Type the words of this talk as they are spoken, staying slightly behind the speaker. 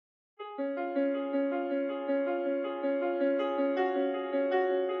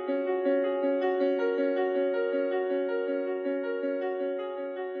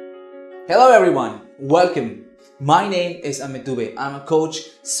Hello everyone, welcome. My name is Amit Dubey. I'm a coach,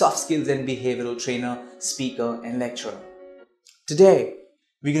 soft skills and behavioral trainer, speaker and lecturer. Today,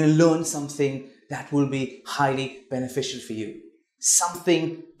 we're going to learn something that will be highly beneficial for you.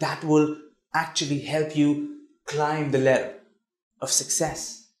 Something that will actually help you climb the ladder of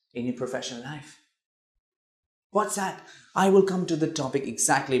success in your professional life. What's that? I will come to the topic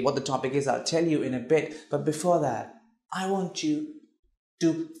exactly. What the topic is, I'll tell you in a bit. But before that, I want you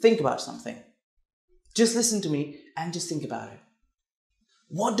to think about something. Just listen to me and just think about it.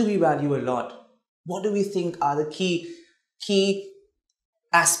 What do we value a lot? What do we think are the key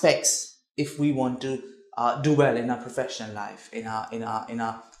aspects if we want to do well in our professional life, in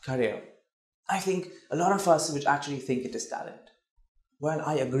our career? I think a lot of us would actually think it is talent. Well,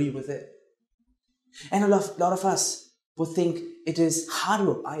 I agree with it. And a lot of us would think it is hard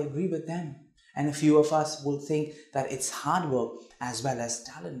work. I agree with them. And a few of us will think that it's hard work as well as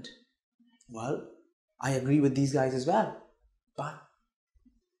talent. Well, I agree with these guys as well. But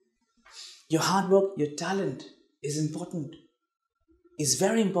your hard work, your talent is important. It's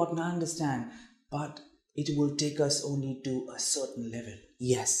very important, I understand. But it will take us only to a certain level.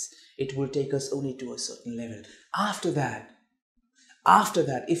 Yes, it will take us only to a certain level. After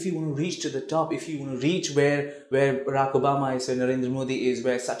that, if you want to reach to the top, if you want to reach where Barack Obama is, where Narendra Modi is,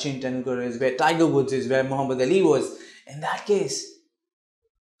 where Sachin Tendulkar is, where Tiger Woods is, where Muhammad Ali was, in that case,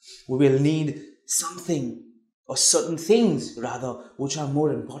 we will need something or certain things rather which are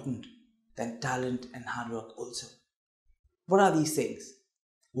more important than talent and hard work also. What are these things?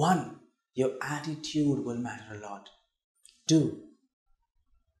 1, your attitude will matter a lot. 2,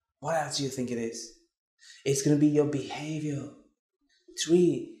 what else do you think it is? It's going to be your behavior.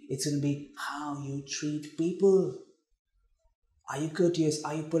 3, it's going to be how you treat people. Are you courteous?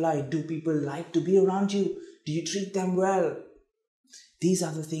 Are you polite? Do people like to be around you? Do you treat them well? These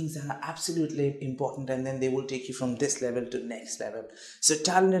are the things that are absolutely important, and then they will take you from this level to next level. So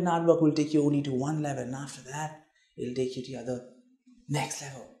talent and hard work will take you only to one level, and after that, it'll take you to the other next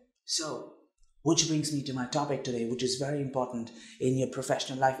level. So, which brings me to my topic today, which is very important in your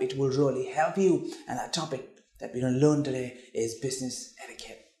professional life. It will really help you, and that topic that we're going to learn today is business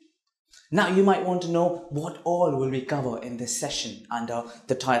etiquette. Now, you might want to know what all will we cover in this session under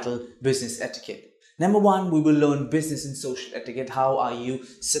the title Business Etiquette. Number 1, we will learn business and social etiquette. How are you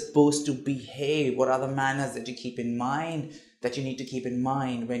supposed to behave? What are the manners that you keep in mind, that you need to keep in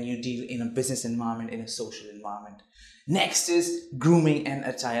mind when you deal in a business environment, in a social environment? Next is grooming and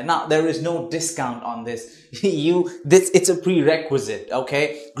attire. Now, there is no discount on this. It's a prerequisite,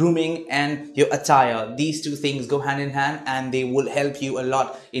 okay? Grooming and your attire. These two things go hand in hand, and they will help you a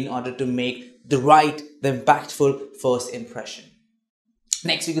lot in order to make the impactful first impression.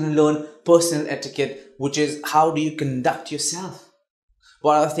 Next, we're going to learn personal etiquette, which is how do you conduct yourself?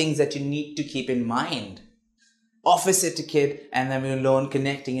 What are the things that you need to keep in mind? Office etiquette, and then we'll learn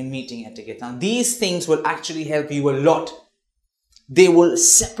connecting and meeting etiquette. Now, these things will actually help you a lot. They will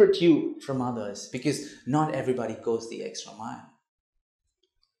separate you from others because not everybody goes the extra mile.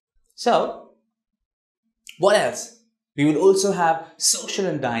 So, what else? We will also have social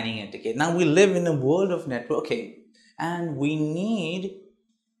and dining etiquette. Now, we live in a world of networking, and we need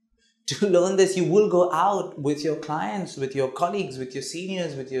to learn this. You will go out with your clients, with your colleagues, with your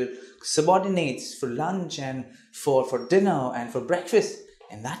seniors, with your subordinates for lunch and for dinner and for breakfast.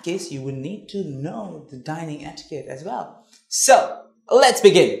 In that case, you will need to know the dining etiquette as well. So, let's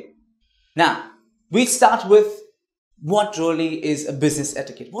begin. Now, we start with what really is a business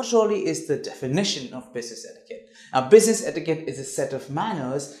etiquette. What really is the definition of business etiquette? Now, business etiquette is a set of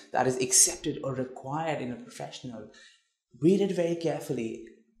manners that is accepted or required in a professional. Read it very carefully.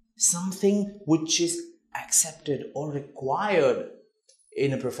 Something which is accepted or required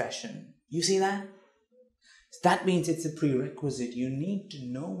in a profession. You see that? That means it's a prerequisite. You need to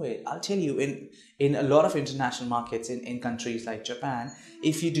know it. I'll tell you, in a lot of international markets, in countries like Japan,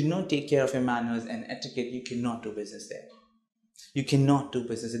 if you do not take care of your manners and etiquette, you cannot do business there. You cannot do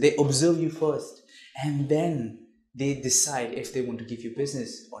business there. They observe you first, and then they decide if they want to give you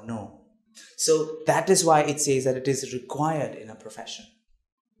business or no. So that is why it says that it is required in a profession.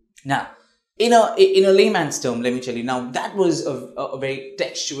 Now, in a layman's term, let me tell you. Now, that was a very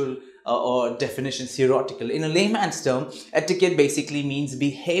textual or definition, theoretical. In a layman's term, etiquette basically means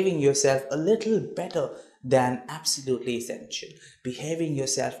behaving yourself a little better than absolutely essential. Behaving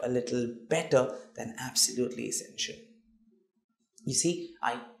yourself a little better than absolutely essential. You see,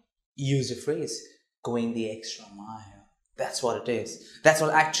 I use a phrase, going the extra mile. That's what it is. That's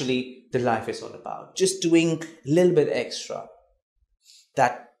what actually the life is all about. Just doing a little bit extra.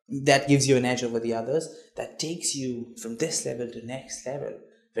 That gives you an edge over the others. That takes you from this level to next level.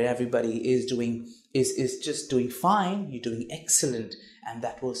 where everybody is just doing fine, you're doing excellent, and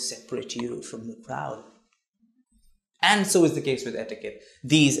that will separate you from the crowd. And so is the case with etiquette.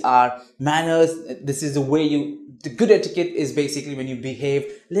 These are manners. This is the way the good etiquette is basically when you behave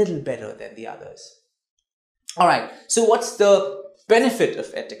a little better than the others. All right. So what's the benefit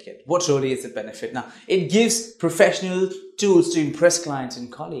of etiquette? What really is the benefit? Now, it gives professional tools to impress clients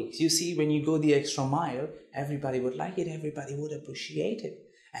and colleagues. You see, when you go the extra mile, everybody would like it. Everybody would appreciate it.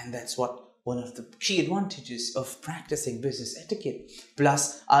 And that's one of the key advantages of practicing business etiquette.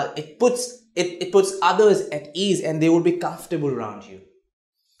 Plus, it puts others at ease and they will be comfortable around you.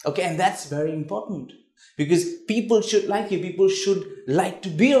 Okay, and that's very important because people should like you. People should like to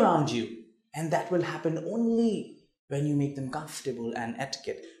be around you. And that will happen only when you make them comfortable, and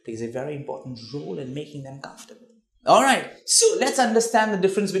etiquette plays a very important role in making them comfortable. All right, so let's understand the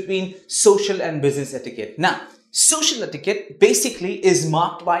difference between social and business etiquette. Now, social etiquette basically is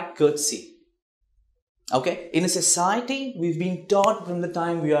marked by courtesy. Okay, in a society, we've been taught from the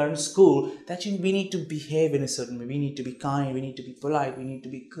time we are in school that we need to behave in a certain way. We need to be kind, we need to be polite, we need to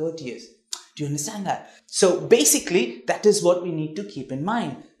be courteous. Do you understand that? So basically, that is what we need to keep in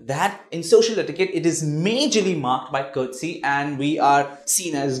mind. That in social etiquette, it is majorly marked by courtesy, and we are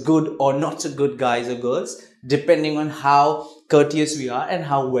seen as good or not so good guys or girls, depending on how courteous we are and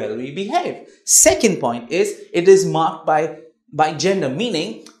how well we behave. Second point is, it is marked by gender,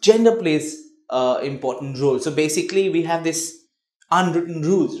 meaning gender plays important role. So basically we have this unwritten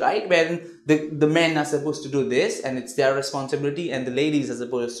rules, right, wherein the men are supposed to do this and it's their responsibility, and the ladies are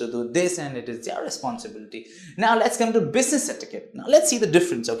supposed to do this and it is their responsibility. Now let's come to business etiquette. Now let's see the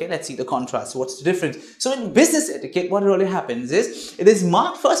difference. Okay, let's see the contrast. What's the difference? So in business etiquette, what really happens is, it is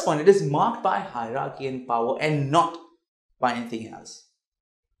marked, first point, it is marked by hierarchy and power and not by anything else.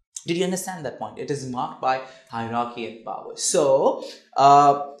 Did you understand that point? It is marked by hierarchy and power. So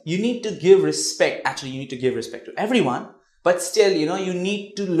you need to give respect. Actually, you need to give respect to everyone, but still, you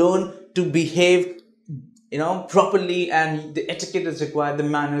need to learn to behave, properly, and the etiquette is required. The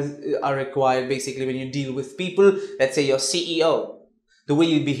manners are required. Basically, when you deal with people, let's say your CEO, the way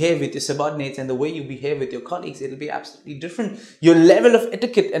you behave with your subordinates and the way you behave with your colleagues, it'll be absolutely different. Your level of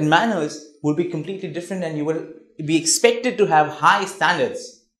etiquette and manners will be completely different, and you will be expected to have high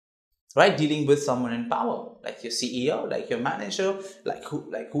standards. Right, dealing with someone in power, like your CEO, like your manager, like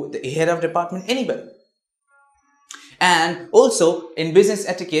who, the head of department, anybody. And also in business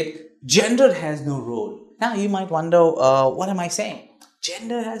etiquette, gender has no role. Now you might wonder, what am I saying?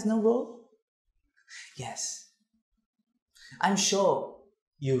 Gender has no role? Yes. I'm sure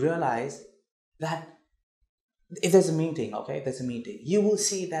you realize that if there's a meeting, you will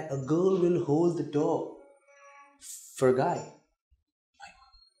see that a girl will hold the door for a guy.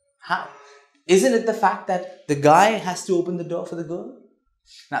 How? Isn't it the fact that the guy has to open the door for the girl?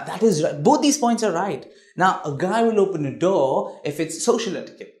 Now that is right. Both these points are right. Now a guy will open a door if it's social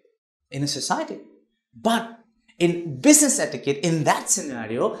etiquette in a society. But in business etiquette, in that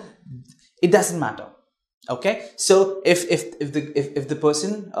scenario, it doesn't matter. Okay? So if the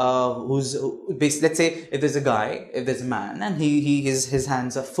person let's say if there's a guy, if there's a man and his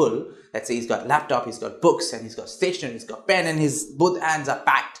hands are full, let's say he's got laptop, he's got books, and he's got stationery, he's got pen, and his both hands are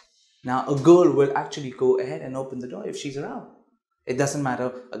packed. Now, a girl will actually go ahead and open the door if she's around. It doesn't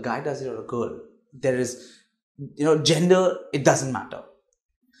matter a guy does it or a girl. There is, gender, it doesn't matter.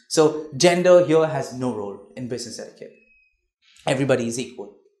 So, gender here has no role in business etiquette. Everybody is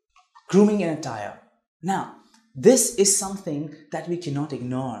equal. Grooming and attire. Now, this is something that we cannot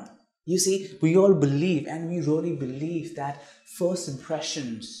ignore. You see, we all believe, and we really believe, that first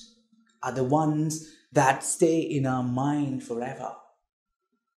impressions are the ones that stay in our mind forever.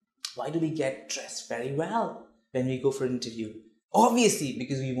 Why do we get dressed very well when we go for an interview? Obviously,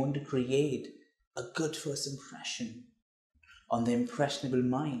 because we want to create a good first impression on the impressionable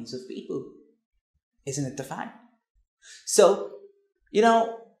minds of people. Isn't it the fact? So,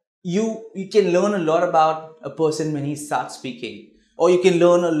 you can learn a lot about a person when he starts speaking. Or you can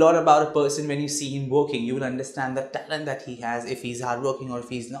learn a lot about a person when you see him working. You will understand the talent that he has, if he's hardworking or if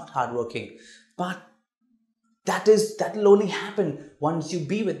he's not hardworking. But that will only happen once you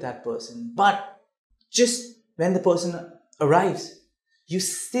be with that person. But just when the person arrives, you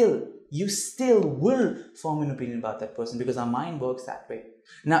still will form an opinion about that person, because our mind works that way.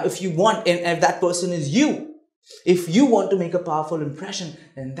 Now, if that person is you, if you want to make a powerful impression,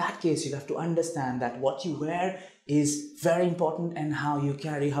 then in that case, you have to understand that what you wear is very important, and how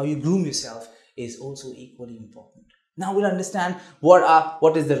you groom yourself is also equally important. Now we'll understand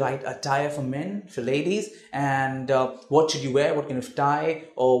what is the right attire for men, for ladies, and what should you wear, what kind of tie,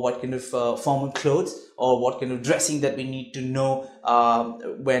 or what kind of formal clothes, or what kind of dressing that we need to know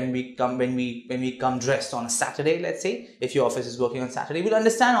when we come dressed on a Saturday. Let's say if your office is working on Saturday, we'll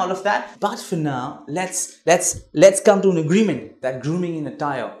understand all of that. But for now, let's come to an agreement that grooming in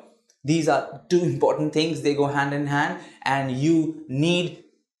attire, these are two important things. They go hand in hand, and you need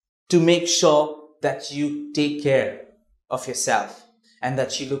to make sure that you take care of yourself and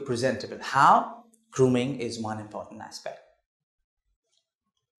that you look presentable. How? Grooming is one important aspect.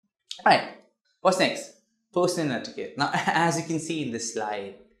 Alright, what's next? Personal etiquette. Now, as you can see in this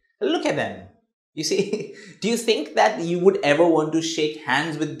slide, look at them. You see, do you think that you would ever want to shake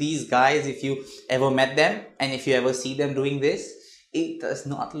hands with these guys if you ever met them and if you ever see them doing this? It does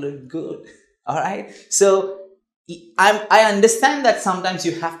not look good. Alright, so I understand that sometimes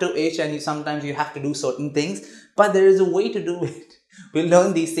you have to itch and sometimes you have to do certain things, but there is a way to do it. We'll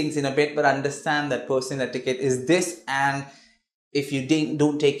learn these things in a bit, but understand that personal etiquette is this, and if you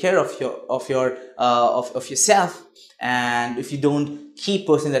don't take care of yourself, and if you don't keep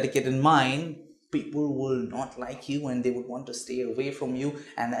personal etiquette in mind, people will not like you and they would want to stay away from you,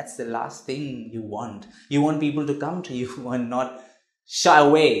 and that's the last thing you want. You want people to come to you and not shy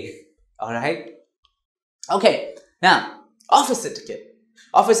away. All right. Okay, now, office etiquette.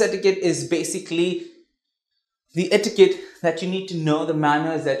 Office etiquette is basically the etiquette that you need to know, the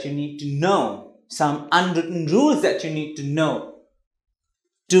manners that you need to know, some unwritten rules that you need to know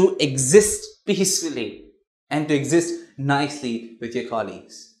to exist peacefully and to exist nicely with your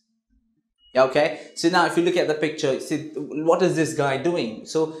colleagues. Okay, so now if you look at the picture, see what is this guy doing?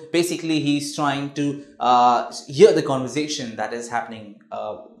 So basically he's trying to hear the conversation that is happening,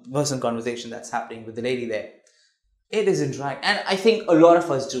 personal conversation that's happening with the lady there. It isn't right, and I think a lot of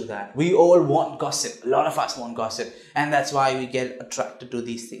us do that. We all want gossip. A lot of us want gossip, and that's why we get attracted to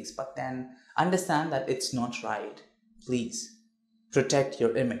these things. But then understand that it's not right. Please protect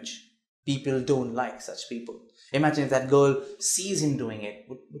your image. People don't like such people. Imagine if that girl sees him doing it.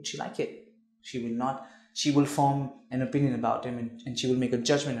 Would she like it? She will not. She will form an opinion about him, and she will make a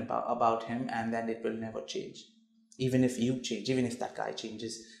judgment about him, and then it will never change. Even if you change, even if that guy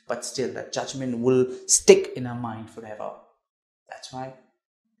changes, but still that judgment will stick in our mind forever. That's why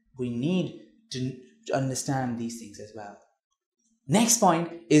we need to understand these things as well. Next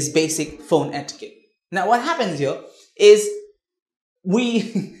point is basic phone etiquette. Now what happens here is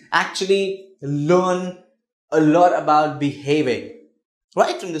we actually learn a lot about behaving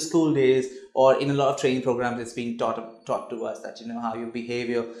right from the school days, or in a lot of training programs. It's being taught to us that how your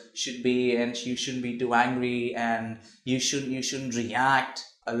behavior should be, and you shouldn't be too angry, and you shouldn't react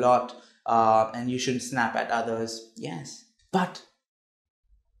a lot, and you shouldn't snap at others. Yes, but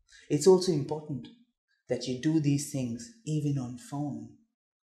it's also important that you do these things even on phone.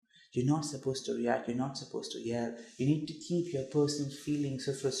 You're not supposed to react, you're not supposed to yell. You need to keep your personal feelings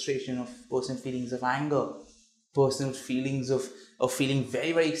of frustration, of personal feelings of anger, personal feelings of feeling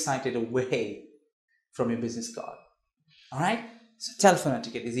very, very excited away from your business card. Alright? So telephone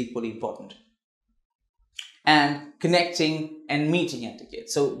etiquette is equally important. And connecting and meeting etiquette.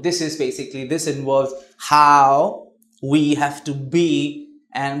 So this involves how we have to be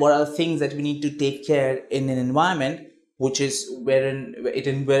and what are the things that we need to take care in an environment which is wherein it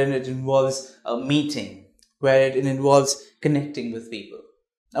involves a meeting, where it involves connecting with people.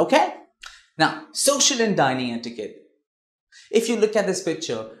 Okay? Now, social and dining etiquette. If you look at this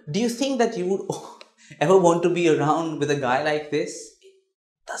picture, do you think that you would ever want to be around with a guy like this?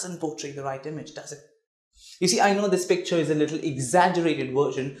 It doesn't portray the right image, does it? You see, I know this picture is a little exaggerated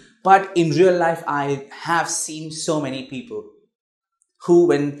version, but in real life, I have seen so many people who,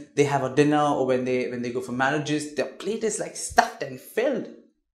 when they have a dinner or when they go for marriages, their plate is like stuffed and filled.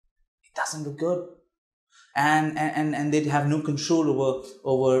 It doesn't look good. And they have no control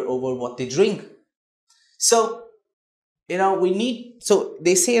over what they drink. So, so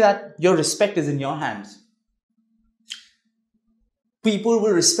they say that your respect is in your hands. People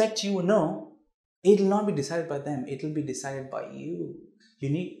will respect you or no. It will not be decided by them. It will be decided by you. You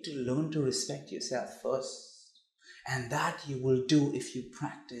need to learn to respect yourself first. And that you will do if you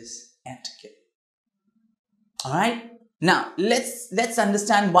practice etiquette. Alright? Now, let's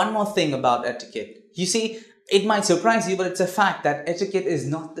understand one more thing about etiquette. You see, it might surprise you, but it's a fact that etiquette is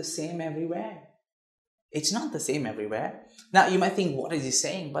not the same everywhere. It's not the same everywhere. Now, you might think, what is he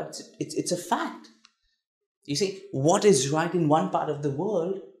saying? But it's a fact. You see, what is right in one part of the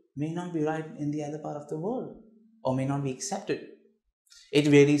world may not be right in the other part of the world, or may not be accepted. It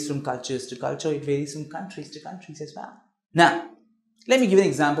varies from cultures to culture. It varies from countries to countries as well. Now, let me give an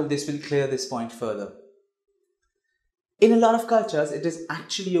example. This will clear this point further. In a lot of cultures, it is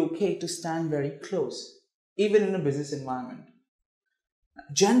actually okay to stand very close, even in a business environment.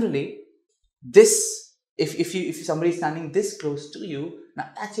 Generally, this if somebody is standing this close to you,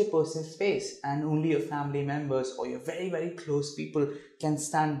 now that's your personal space, and only your family members or your very, very close people can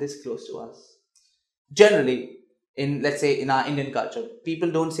stand this close to us. Generally, in, let's say, in our Indian culture,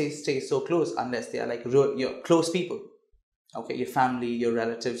 people don't say stay so close unless they are like your close people. Okay, your family, your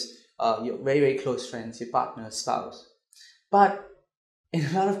relatives, your very, very close friends, your partner, spouse. But in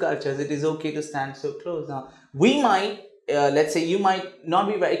a lot of cultures, it is okay to stand so close. Now, we might, let's say, you might not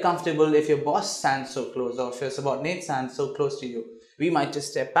be very comfortable if your boss stands so close, or if your subordinate stands so close to you. We might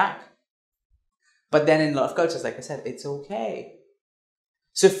just step back. But then in a lot of cultures, like I said, it's okay.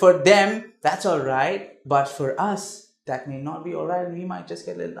 So for them, that's all right. But for us, that may not be all right, and we might just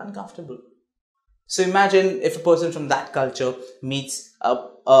get a little uncomfortable. So imagine if a person from that culture meets a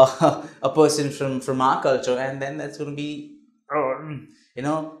person from our culture, and then that's going to be,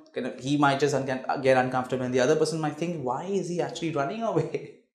 he might just get uncomfortable, and the other person might think, why is he actually running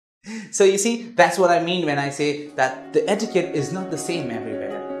away? So you see, that's what I mean when I say that the etiquette is not the same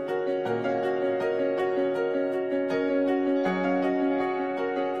everywhere.